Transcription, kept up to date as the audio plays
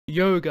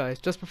Yo guys,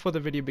 just before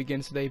the video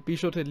begins today, be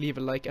sure to leave a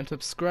like and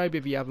subscribe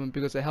if you haven't,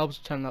 because it helps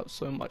the channel out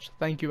so much.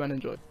 Thank you and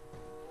enjoy.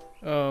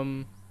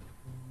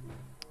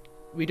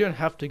 We don't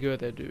have to go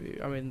there, do we?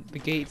 I mean, the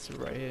gates are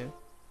right here.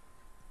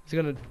 It's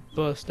gonna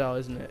burst out,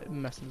 isn't it?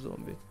 Massive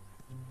zombie.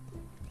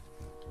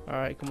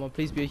 Alright, come on,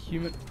 please be a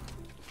human.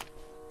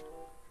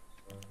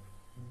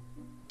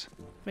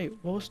 Mate,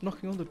 what was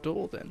knocking on the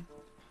door then?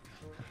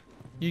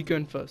 You go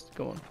in first,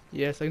 go on.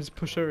 Yes, I can just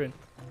push her in.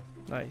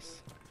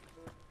 Nice.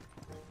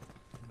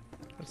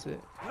 That's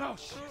it.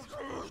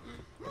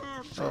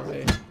 Oh,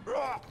 hey.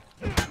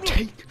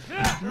 Take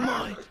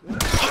my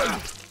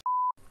gun!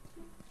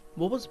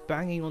 What was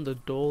banging on the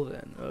door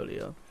then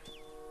earlier?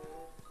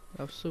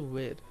 That was so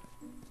weird.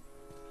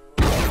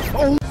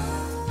 Oh!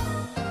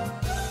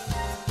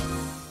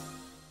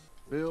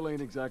 Bill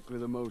ain't exactly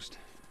the most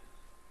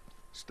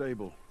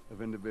stable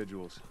of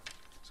individuals.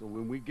 So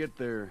when we get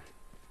there,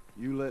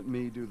 you let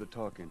me do the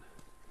talking.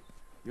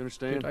 You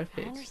understand? Dude,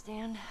 I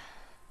understand.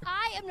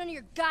 I am none of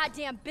your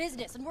goddamn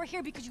business, and we're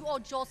here because you owe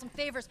Joel some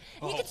favors.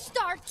 And you can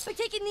start by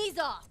taking these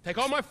off. Take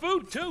all my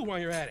food too while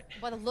you're at it.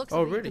 By the looks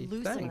oh, of it, really? you could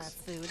lose Thanks.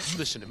 some of that food.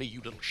 Listen to me, you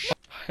little shit.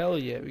 Hell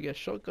yeah, we get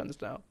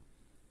shotguns now.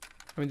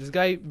 I mean, this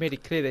guy made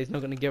it clear that he's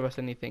not going to give us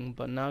anything,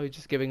 but now he's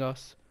just giving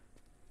us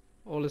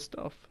all his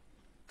stuff.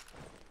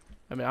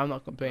 I mean, I'm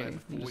not complaining.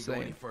 Right, I'm just we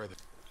go any saying. further.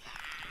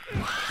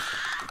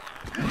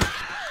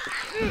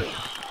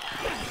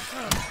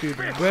 Dude,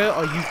 where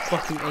are you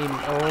fucking aiming?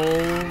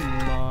 Oh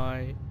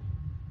my.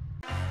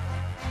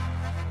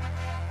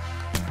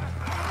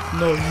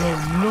 No, no,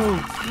 no.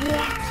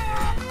 What?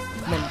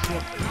 Man,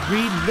 what?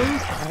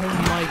 Reload? Oh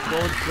my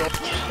god, drop.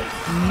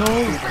 No,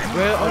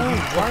 where are you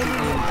fucking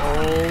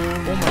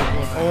aiming?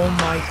 Oh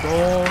my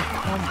god.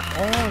 Come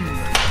on.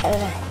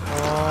 Oh,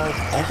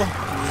 fuck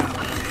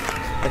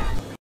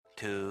you.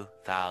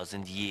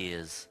 2,000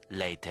 years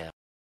later.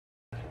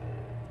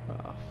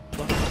 Oh,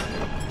 fuck.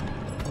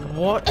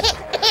 What the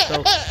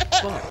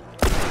fuck?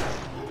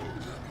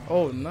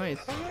 Oh, nice.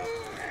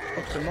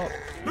 Fucked him up.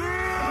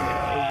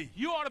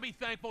 You ought to be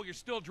thankful you're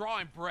still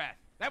drawing breath.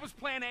 That was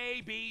plan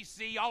A, B,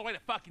 C, all the way to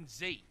fucking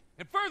Z.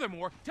 And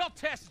furthermore, tell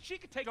Tess that she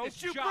could take this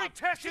job. Don't you bring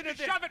Tess into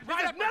this. Shove it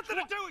right up nothing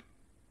to do with.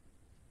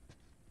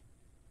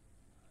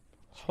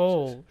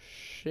 Oh,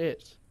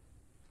 shit.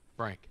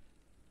 Frank.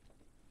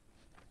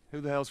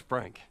 Who the hell's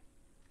Frank?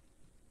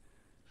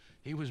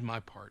 He was my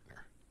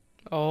partner.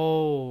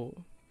 Oh,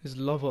 his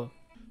lover.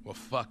 Well,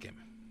 fuck him.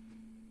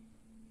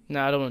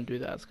 Nah, I don't want to do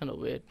that. It's kind of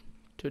weird.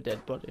 To a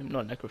dead body. I'm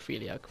not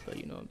necrophiliac, but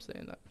you know what I'm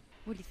saying. That.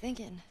 What are you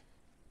thinking?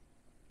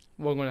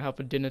 What I'm going to have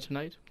for dinner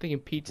tonight? I'm thinking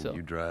pizza.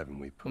 You drive and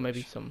we push. Or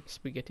maybe some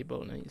spaghetti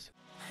bolognese.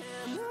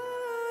 And